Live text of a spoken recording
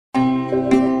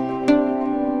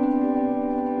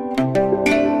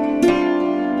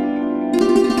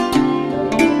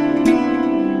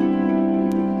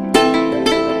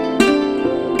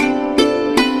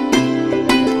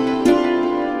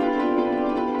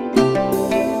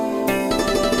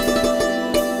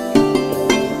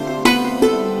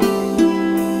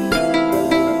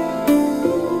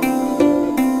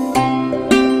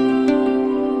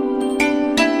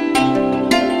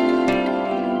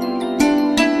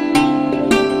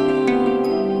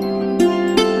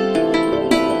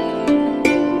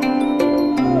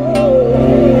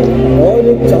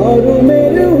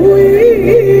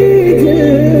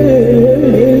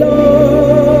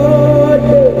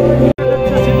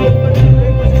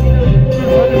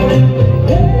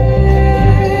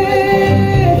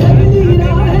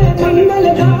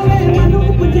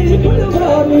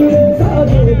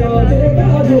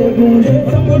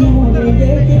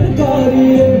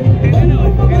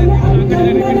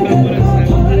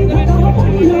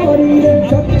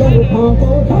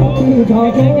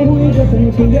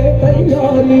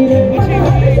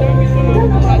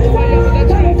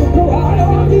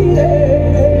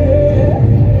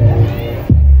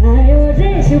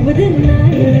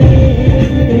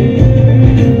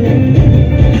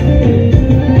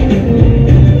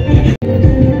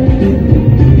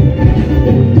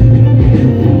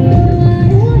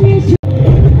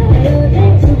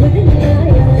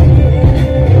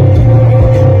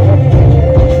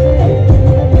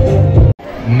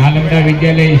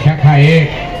विद्यालय शाखा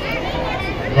 1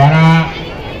 द्वारा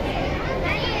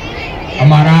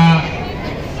अमारा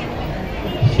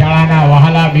शाळाना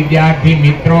वहाला विद्यार्थी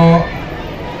मित्रों,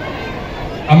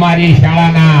 अमारी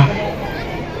शाळाना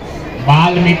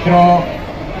बाल मित्रों,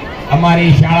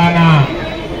 अमारी शाळाना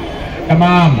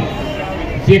तमाम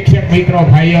शिक्षक मित्रों,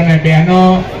 भाईओ ने बहनों,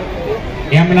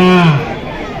 एमना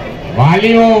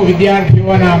वालीओ,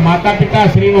 विद्यार्थीओना माता पिता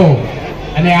श्रीओ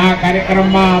અને આ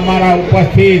કાર્યક્રમમાં અમારા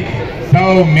ઉપસ્થિત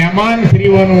સૌ મહેમાન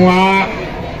શ્રીઓનું આ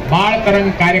બાળ તરંગ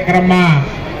કાર્યક્રમમાં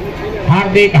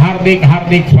હાર્દિક હાર્દિક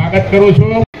હાર્દિક સ્વાગત કરું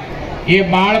છું। એ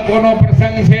બાળકોનો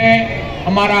પ્રસંગ છે,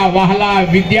 અમારા વહાલા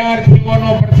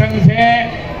વિદ્યાર્થીઓનો પ્રસંગ છે।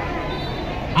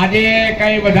 આજે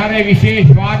કઈ વધારે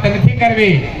વિશેષ વાત નથી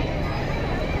કરવી,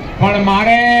 પણ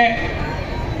મારે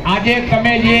આજે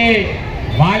તમે જે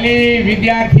વાલી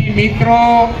વિદ્યાર્થી મિત્રો,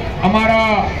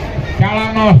 અમારા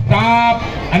શાળાનો સ્ટાફ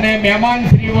અને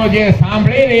મહેમાનશ્રીઓ જે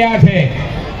સાંભળી રહ્યા છે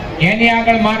એની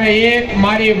આગળ મારે એક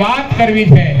મારી વાત કરવી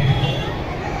છે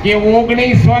કે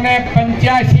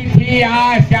 1985 થી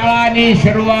આ શાળાની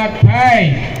શરૂઆત થઈ।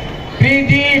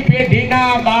 ત્રીજી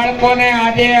પેઢીના બાળકોને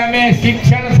આજે અમે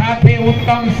શિક્ષણ સાથે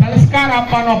ઉત્તમ સંસ્કાર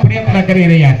આપવાનો પ્રયત્ન કરી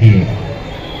રહ્યા છીએ।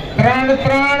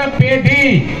 ત્રણ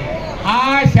પેઢી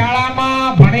આ શાળામાં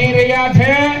ભણી રહ્યા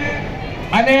છે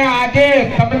અને આજે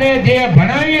તમને જે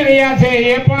ભણાવી રહ્યા છે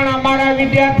એ પણ અમારા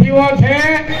વિદ્યાર્થીઓ છે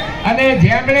અને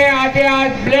જેમણે આજે આ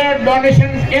બ્લડ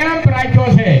ડોનેશન કેમ્પ રાખ્યો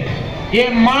છે એ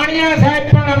માણિયા સાહેબ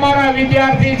પણ અમારા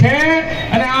વિદ્યાર્થી છે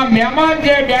અને આ મહેમાન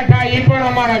જે બેઠા એ પણ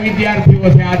અમારા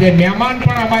વિદ્યાર્થીઓ છે। આજે મહેમાન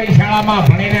પણ અમારી શાળામાં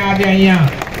ભણીને આજે અહીંયા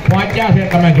પહોંચ્યા છે।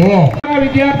 તમે જુઓ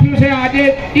વિદ્યાર્થીઓ છે, આજે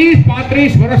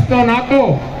 30-35 વર્ષનો નાતો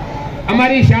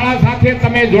અમાरी शाळा साथे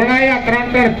तमे जोड़ाया, त्रण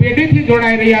पेढ़ी थी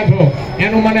जोड़ाई रह्या छो,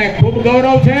 एनु मने खूब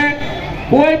गौरव छे।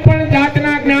 कोई पण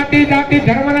जातना ज्ञाति जाति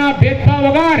धर्मना भेदभाव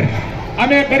वगर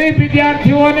अमे गरीब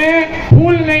विद्यार्थीओने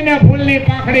फूल लईने फूलनी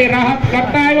पाखड़ी राहत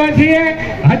करता आव्या छीए।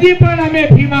 हजी पण अमे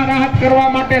फीमा राहत करवा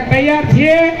माटे तैयार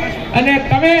छीए અને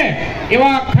તમે એવા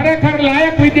ખરેખર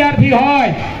લાયક વિદ્યાર્થી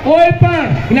હોય, કોઈ પણ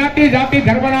જ્ઞાતિ જાતિ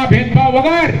ધર્મના ભેદભાવ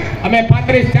વગર અમે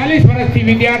 35-40 વર્ષથી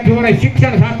વિદ્યાર્થીઓને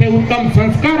શિક્ષણ સાથે ઉત્તમ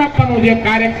સંસ્કાર આપવાનો જે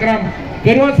કાર્યક્રમ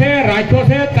કર્યો છે, રાખ્યો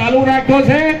છે, ચાલુ રાખ્યો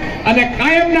છે અને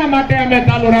કાયમના માટે અમે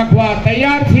ચાલુ રાખવા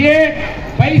તૈયાર છીએ।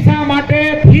 પૈસા માટે,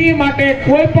 ફી માટે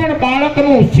કોઈ પણ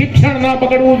બાળકનું શિક્ષણ ન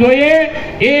બગડવું જોઈએ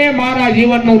એ મારા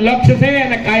જીવનનું લક્ષ્ય છે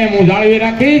અને કાયમ હું જાળવી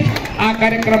રાખીશ। આ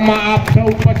કાર્યક્રમમાં આપ સૌ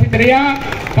ઉપસ્થિત રહ્યા,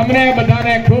 તમને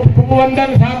બધાને ખૂબ ખૂબ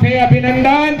વંદન સાથે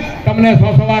અભિનંદન, તમને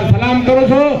સવાર સલામ કરું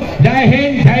છું। જય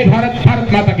હિન્દ, જય ભારત, ભારત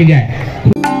માતા કી જય।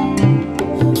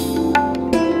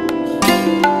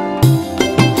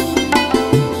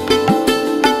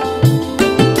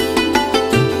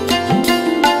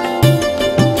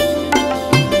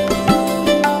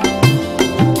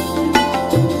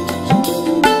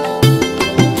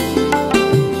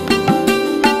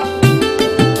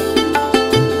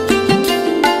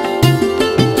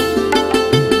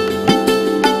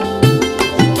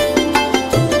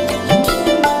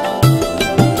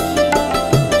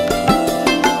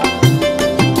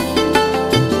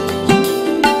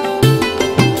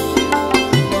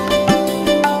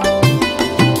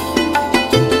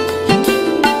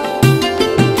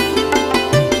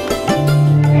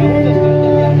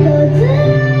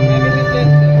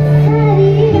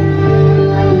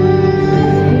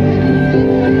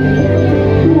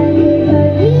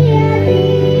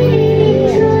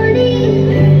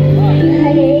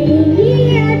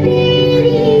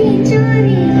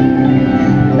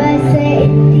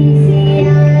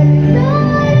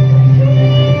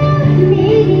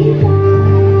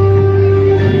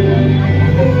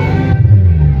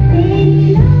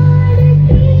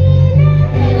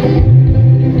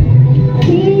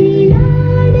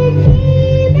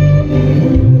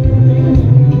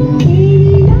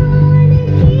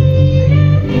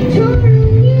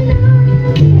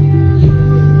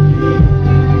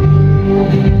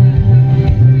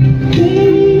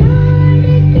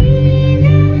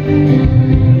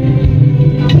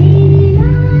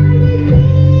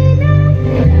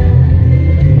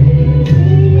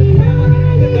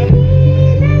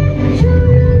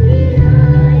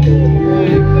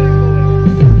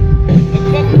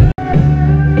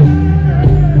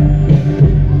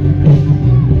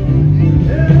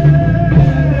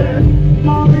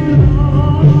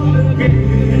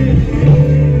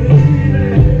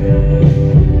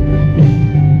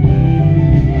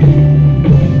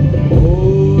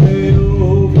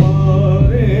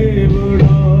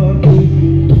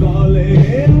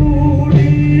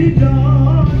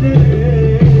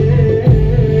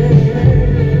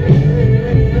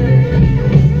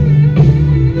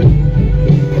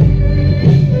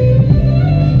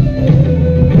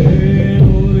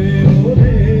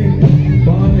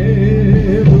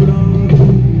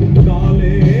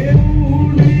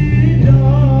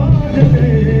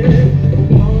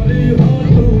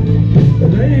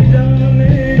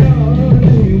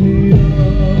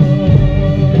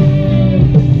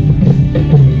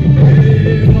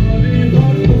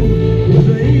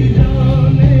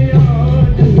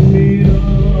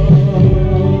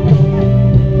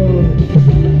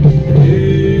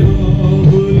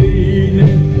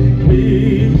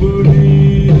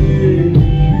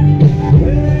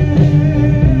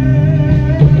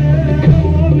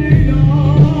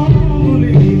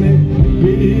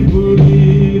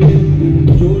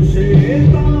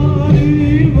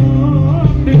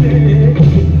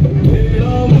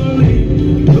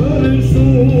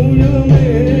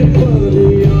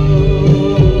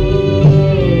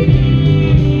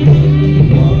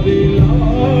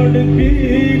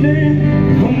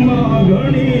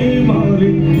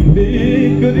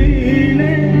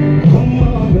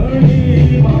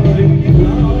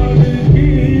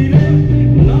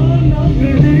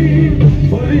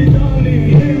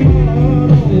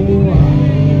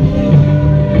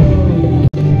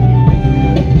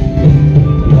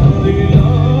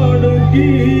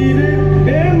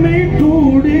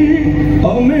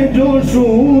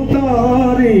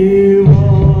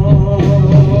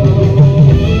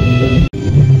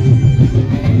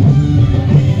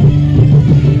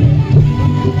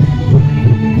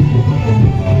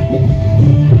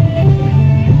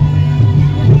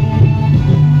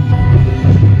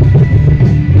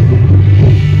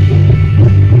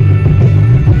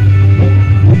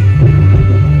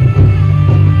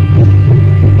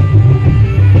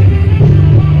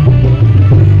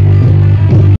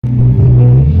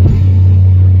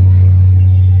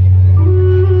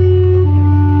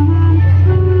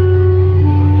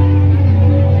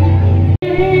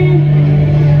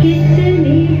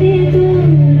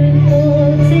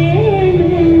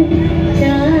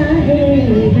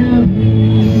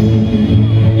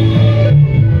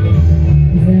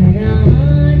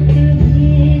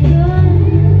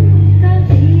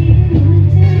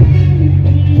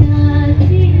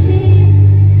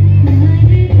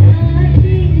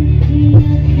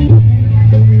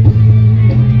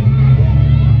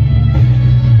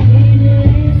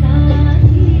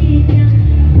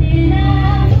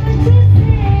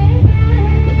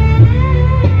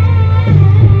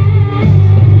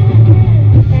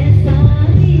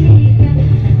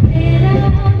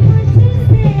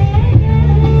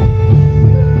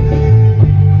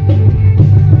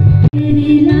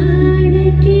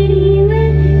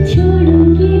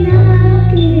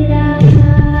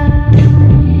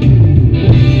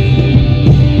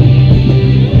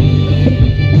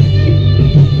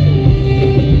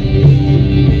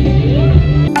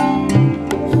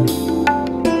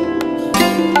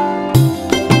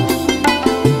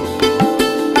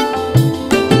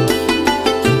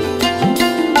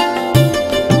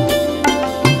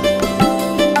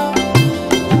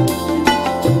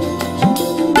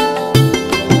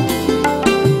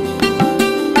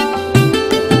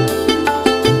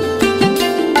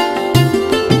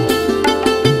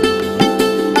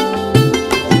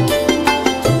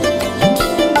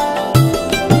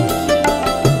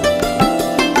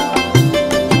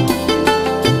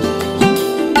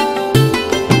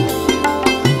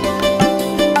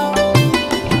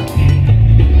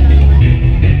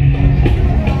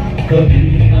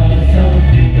 कभी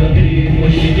आसान कभी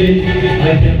मुश्किल,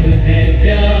 अजब है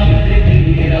प्यार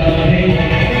की राहें।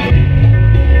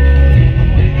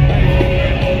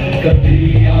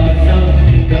 कभी आसान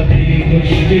कभी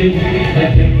मुश्किल,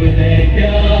 अजब है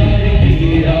प्यार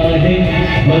की राहें।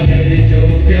 मगर जो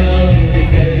प्यार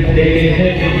करते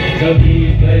हैं कभी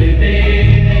भरते